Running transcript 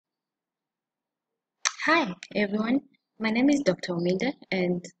Hi everyone, my name is Dr. Omida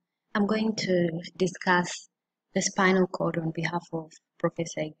and I'm going to discuss the spinal cord on behalf of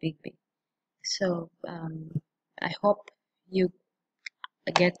Professor Igbigbe. So I hope you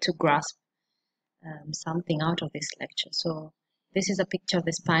get to grasp something out of this lecture. So this is a picture of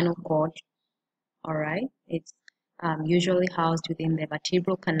the spinal cord, all right? It's usually housed within the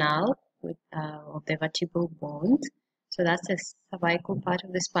vertebral canal of the vertebral bones. So that's the cervical part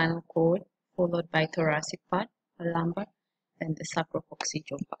of the spinal cord, followed by thoracic part, lumbar, and the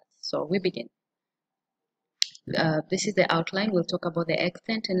sacrococcygeal part. So we begin. This is the outline. We'll talk about the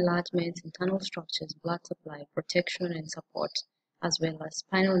extent, enlargements, internal structures, blood supply, protection and support, as well as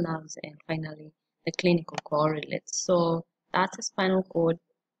spinal nerves, and finally the clinical correlates. So that's the spinal cord,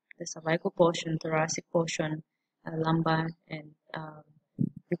 the cervical portion, thoracic portion, lumbar, and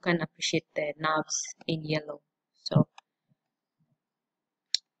you can appreciate the nerves in yellow. So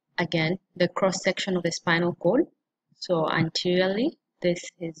again, the cross section of the spinal cord. So anteriorly, this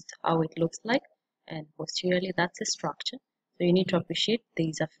is how it looks like, and posteriorly, that's the structure. So you need to appreciate there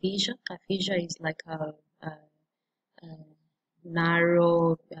is a fissure. A fissure is like a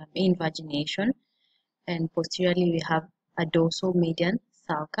narrow invagination, and posteriorly we have a dorsal median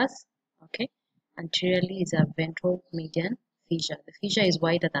sulcus. Okay, anteriorly is a ventral median fissure. The fissure is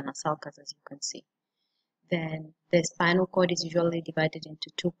wider than a sulcus, as you can see. Then the spinal cord is usually divided into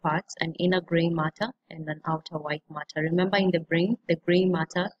two parts, an inner gray matter and an outer white matter. Remember, in the brain, the gray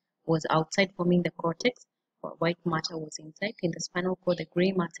matter was outside forming the cortex, but white matter was inside. In the spinal cord, the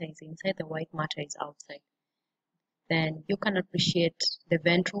gray matter is inside, the white matter is outside. Then you can appreciate the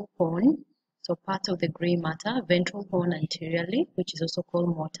ventral horn. So part of the gray matter, ventral horn anteriorly, which is also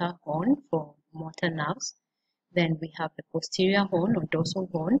called motor horn for motor nerves. Then we have the posterior horn or dorsal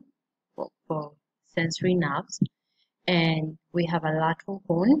horn for sensory nerves, and we have a lateral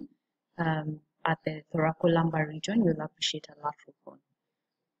horn at the thoracolumbar region. You'll appreciate a lateral horn.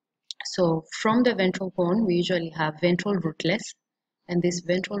 So from the ventral horn, we usually have ventral rootlets, and these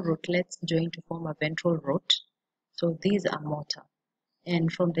ventral rootlets join to form a ventral root. So these are motor. And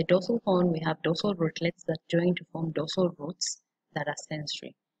from the dorsal horn, we have dorsal rootlets that join to form dorsal roots that are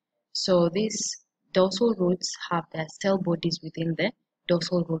sensory. So these dorsal roots have their cell bodies within the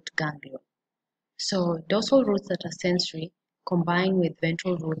dorsal root ganglion. So dorsal roots that are sensory combine with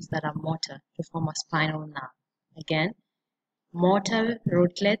ventral roots that are motor to form a spinal nerve. Again, motor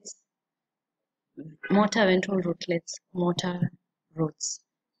rootlets, motor ventral rootlets, motor roots.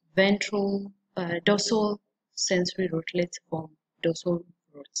 Ventral, dorsal sensory rootlets form dorsal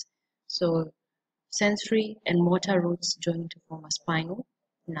roots. So sensory and motor roots join to form a spinal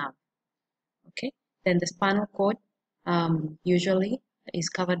nerve. Okay, then the spinal cord usually is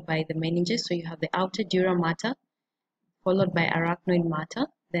covered by the meninges. So you have the outer dura mater, followed by arachnoid mater,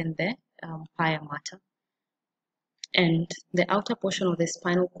 then the pia mater. And the outer portion of the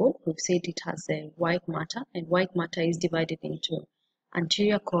spinal cord, we've said it has a white matter, and white matter is divided into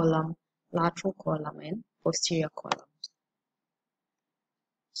anterior column, lateral column, and posterior column.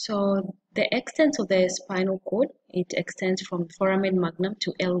 So the extent of the spinal cord, it extends from foramen magnum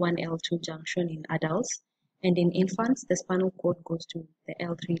to L1, L2 junction in adults, and in infants, the spinal cord goes to the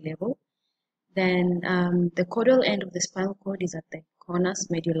L3 level. Then the caudal end of the spinal cord is at the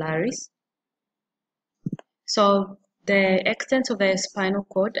conus medullaris. So the extent of the spinal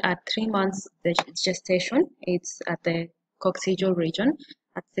cord at 3 months gestation, it's at the coccygeal region.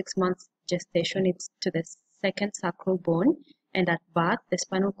 At 6 months gestation, it's to the second sacral bone. And at birth, the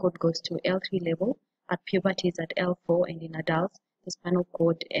spinal cord goes to L3 level. At puberty, it's at L4, and in adults, the spinal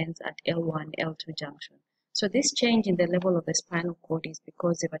cord ends at L1, L2 junction. So this change in the level of the spinal cord is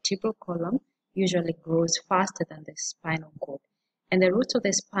because the vertebral column usually grows faster than the spinal cord. And the roots of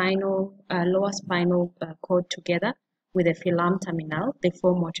the lower spinal cord together with the filum terminal, they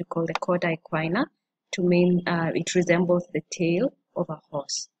form what you call the cauda equina. To mean it resembles the tail of a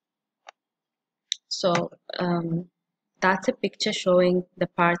horse. So that's a picture showing the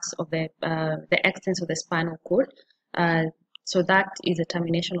parts of the extents of the spinal cord. So that is a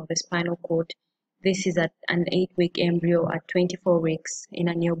termination of the spinal cord. This is at an 8-week embryo, at 24 weeks in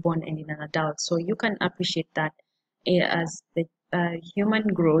a newborn and in an adult. So you can appreciate that as the human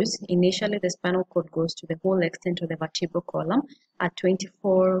grows, initially the spinal cord goes to the whole extent of the vertebral column. At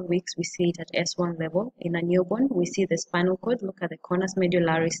 24 weeks, we see it at S1 level. In a newborn, we see the spinal cord, look at the conus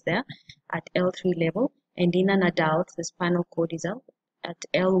medullaris there, at L3 level. And in an adult, the spinal cord is at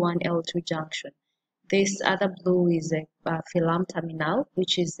L1, L2 junction. This other blue is a filum terminal,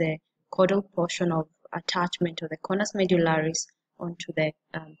 which is the caudal portion of attachment of the conus medullaris onto the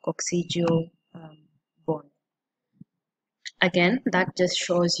coccygeal bone. Again, that just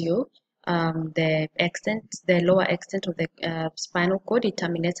shows you the lower extent of the spinal cord. It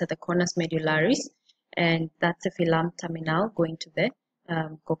terminates at the conus medullaris, and that's the filum terminal going to the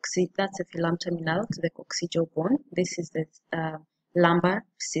that's the filum terminal to the coccygeal bone. This is the lumbar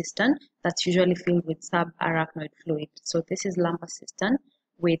cistern that's usually filled with subarachnoid fluid. So this is lumbar cistern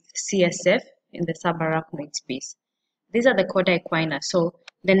with CSF in the subarachnoid space. These are the corda equina. So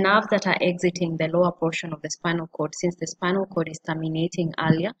the nerves that are exiting the lower portion of the spinal cord, since the spinal cord is terminating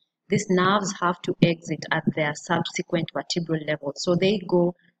earlier, these nerves have to exit at their subsequent vertebral level. So they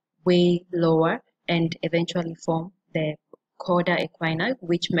go way lower and eventually form the corda equina,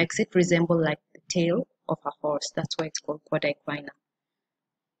 which makes it resemble like the tail of a horse. That's why it's called corda equina.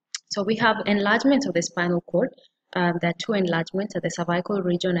 So we have enlargements of the spinal cord. There are two enlargements at the cervical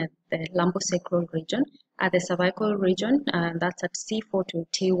region and the lumbosacral region. At the cervical region, that's at C4 to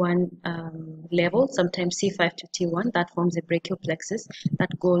T1 level, sometimes C5 to T1. That forms the brachial plexus that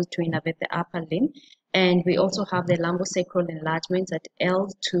goes to innervate the upper limb. And we also have the lumbosacral enlargements at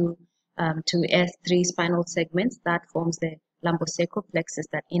L2 to S3 spinal segments. That forms the lumbosacral plexus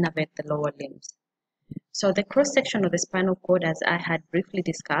that innervate the lower limbs. So the cross-section of the spinal cord, as I had briefly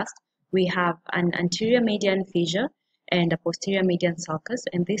discussed, we have an anterior median fissure and a posterior median sulcus,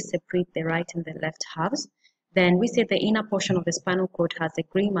 and these separate the right and the left halves. Then we say the inner portion of the spinal cord has the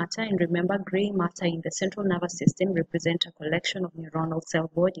gray matter, and remember, gray matter in the central nervous system represent a collection of neuronal cell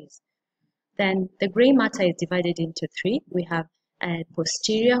bodies. Then the gray matter is divided into three. We have a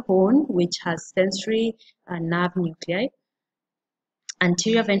posterior horn, which has sensory nerve nuclei,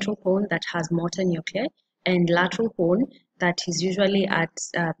 anterior ventral horn that has motor nuclei, and lateral horn that is usually at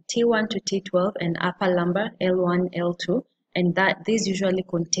T1 to T12 and upper lumbar L1, L2, and that these usually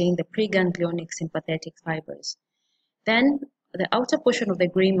contain the preganglionic sympathetic fibers. Then the outer portion of the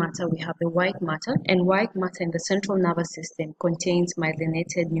gray matter, we have the white matter, and white matter in the central nervous system contains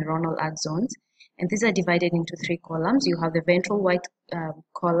myelinated neuronal axons, and these are divided into three columns. You have the ventral white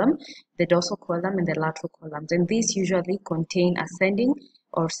column, the dorsal column, and the lateral columns, and these usually contain ascending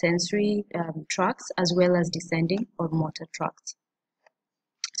or sensory tracts as well as descending or motor tracts.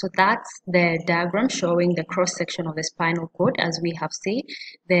 So that's the diagram showing the cross-section of the spinal cord. As we have said,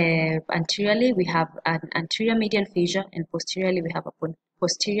 anteriorly we have an anterior median fissure and posteriorly we have a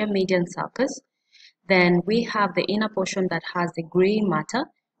posterior median sulcus. Then we have the inner portion that has the gray matter,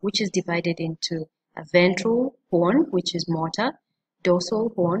 which is divided into a ventral horn, which is motor,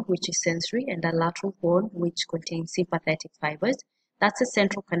 dorsal horn, which is sensory, and a lateral horn, which contains sympathetic fibers. That's a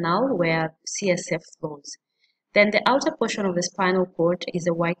central canal where CSF flows. Then the outer portion of the spinal cord is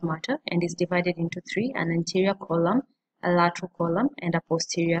a white matter and is divided into three: an anterior column, a lateral column, and a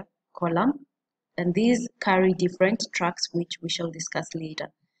posterior column. And these carry different tracts, which we shall discuss later.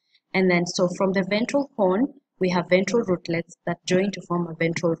 And then, so from the ventral horn, we have ventral rootlets that join to form a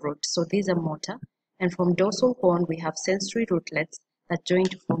ventral root. So these are motor. And from dorsal horn, we have sensory rootlets that join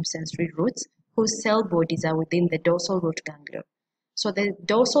to form sensory roots, whose cell bodies are within the dorsal root ganglion. So the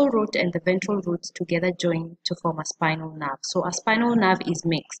dorsal root and the ventral roots together join to form a spinal nerve. So a spinal nerve is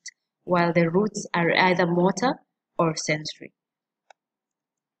mixed, while the roots are either motor or sensory.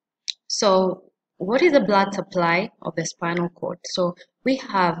 So what is the blood supply of the spinal cord? So we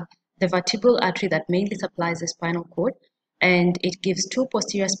have the vertebral artery that mainly supplies the spinal cord, and it gives two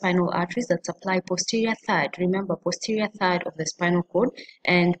posterior spinal arteries that supply posterior third. Remember, posterior third of the spinal cord.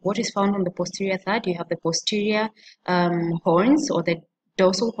 And what is found on the posterior third? You have the posterior horns or the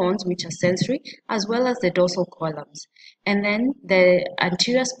dorsal horns, which are sensory, as well as the dorsal columns. And then the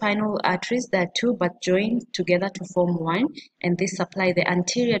anterior spinal arteries, there are two but join together to form one, and they supply the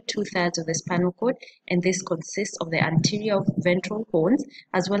anterior 2/3 of the spinal cord, and this consists of the anterior ventral horns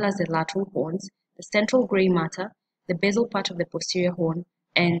as well as the lateral horns, the central gray matter, the basal part of the posterior horn,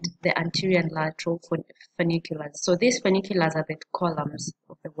 and the anterior and lateral funiculars. So these funiculars are the columns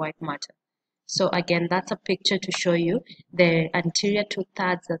of the white matter. So again, that's a picture to show you the anterior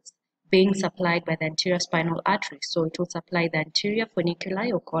 2/3 that's being supplied by the anterior spinal artery. So it will supply the anterior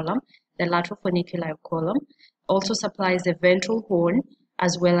funiculi or column, the lateral funiculi or column, also supplies the ventral horn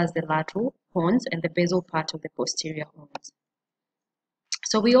as well as the lateral horns and the basal part of the posterior horns.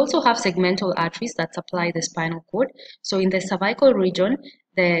 So we also have segmental arteries that supply the spinal cord. So in the cervical region,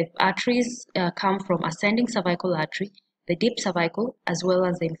 the arteries come from ascending cervical artery, the deep cervical, as well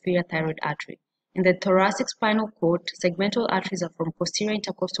as the inferior thyroid artery. In the thoracic spinal cord, segmental arteries are from posterior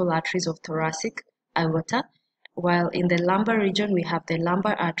intercostal arteries of thoracic aorta, while in the lumbar region, we have the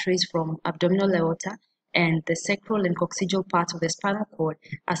lumbar arteries from abdominal aorta, and the sacral and coccygeal parts of the spinal cord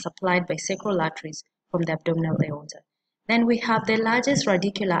are supplied by sacral arteries from the abdominal aorta. Then we have the largest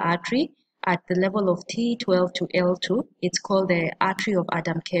radicular artery at the level of T12 to L2, it's called the artery of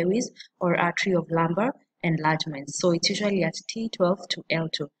Adam-Kewis or artery of lumbar enlargements. So it's usually at T12 to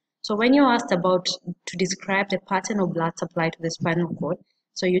L2. So when you're asked about to describe the pattern of blood supply to the spinal cord,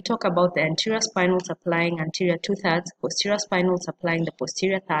 so you talk about the anterior spinal supplying anterior 2/3, posterior spinal supplying the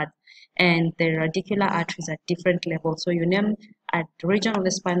posterior 1/3, and the radicular arteries at different levels. So you name a region of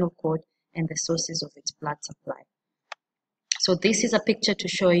the spinal cord and the sources of its blood supply. So this is a picture to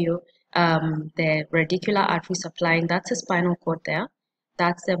show you the radicular artery supplying. That's the spinal cord there.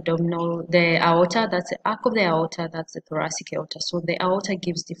 That's the abdominal, the aorta, that's the arc of the aorta, that's the thoracic aorta. So the aorta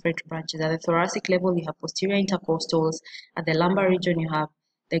gives different branches. At the thoracic level, you have posterior intercostals. At the lumbar region, you have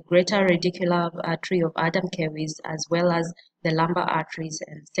the greater radicular artery of Adam-Kewis, as well as the lumbar arteries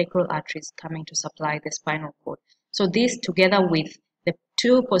and sacral arteries coming to supply the spinal cord. So this, together with the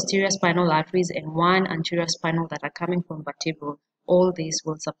 2 posterior spinal arteries and 1 anterior spinal that are coming from vertebral, all these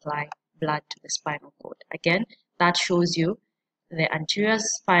will supply blood to the spinal cord. Again, that shows you the anterior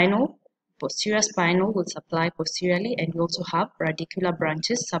spinal, posterior spinal will supply posteriorly, and you also have radicular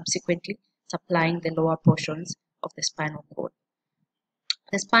branches subsequently supplying the lower portions of the spinal cord.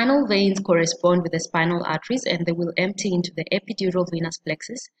 The spinal veins correspond with the spinal arteries, and they will empty into the epidural venous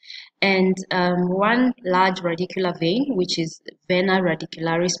plexus. And one large radicular vein, which is vena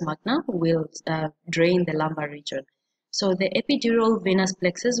radicularis magna, will drain the lumbar region. So the epidural venous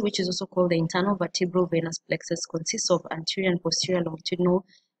plexus, which is also called the internal vertebral venous plexus, consists of anterior and posterior longitudinal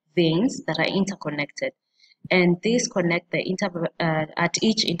veins that are interconnected. And these connect at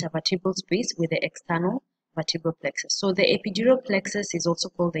each intervertebral space with the external vertebral plexus. So the epidural plexus is also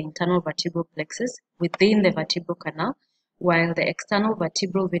called the internal vertebral plexus within the vertebral canal, while the external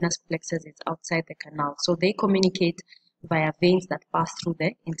vertebral venous plexus is outside the canal. So they communicate via veins that pass through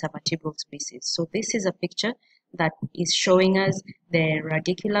the intervertebral spaces. So this is a picture that is showing us the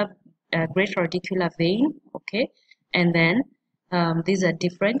great radicular vein, okay, and then these are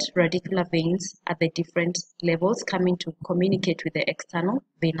different radicular veins at the different levels coming to communicate with the external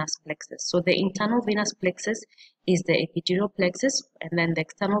venous plexus. So the internal venous plexus is the epidural plexus, and then the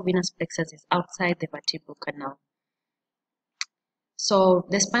external venous plexus is outside the vertebral canal. So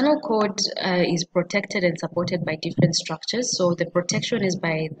the spinal cord is protected and supported by different structures. So the protection is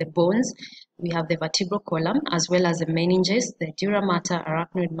by the bones. We have the vertebral column, as well as the meninges, the dura mater,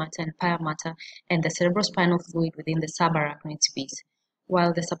 arachnoid mater, and pia mater, and the cerebrospinal fluid within the subarachnoid space.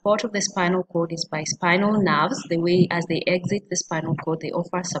 While the support of the spinal cord is by spinal nerves, the way as they exit the spinal cord, they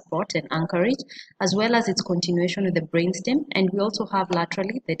offer support and anchorage, as well as its continuation with the brainstem. And we also have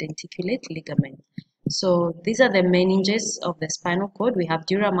laterally the denticulate ligament. So these are the meninges of the spinal cord. We have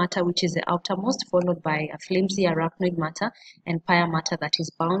dura mater, which is the outermost, followed by a flimsy arachnoid mater and pia mater that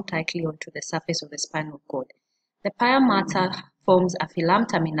is bound tightly onto the surface of the spinal cord. The pia mater forms a filum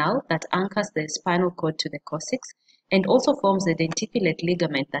terminal that anchors the spinal cord to the coccyx, and also forms the denticulate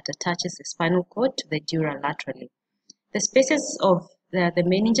ligament that attaches the spinal cord to the dura laterally. The spaces of the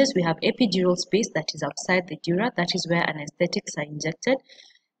meninges, we have epidural space that is outside the dura, that is where anesthetics are injected.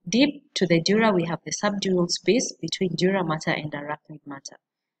 Deep to the dura, we have the subdural space between dura mater and arachnoid mater.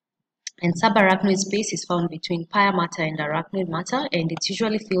 And subarachnoid space is found between pia mater and arachnoid mater, and it's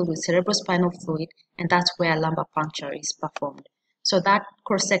usually filled with cerebrospinal fluid, and that's where lumbar puncture is performed. So that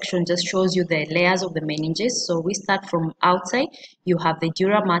cross-section just shows you the layers of the meninges. So we start from outside, you have the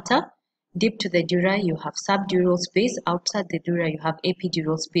dura mater. Deep to the dura, you have subdural space. Outside the dura, you have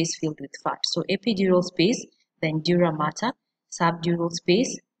epidural space filled with fat. So epidural space, then dura mater, subdural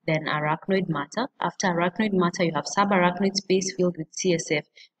space, then arachnoid mater. After arachnoid mater, you have subarachnoid space filled with CSF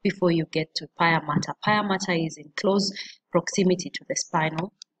before you get to pia mater. Pia mater is in close proximity to the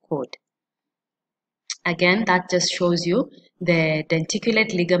spinal cord. Again, that just shows you the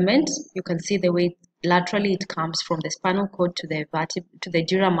denticulate ligament. You can see the way laterally it comes from the spinal cord to the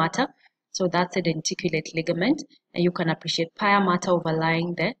dura mater. So that's the denticulate ligament, and you can appreciate pia mater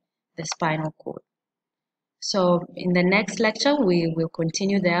overlying the spinal cord. So in the next lecture, we will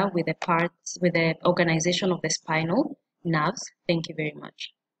continue there with the organization of the spinal nerves. Thank you very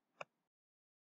much.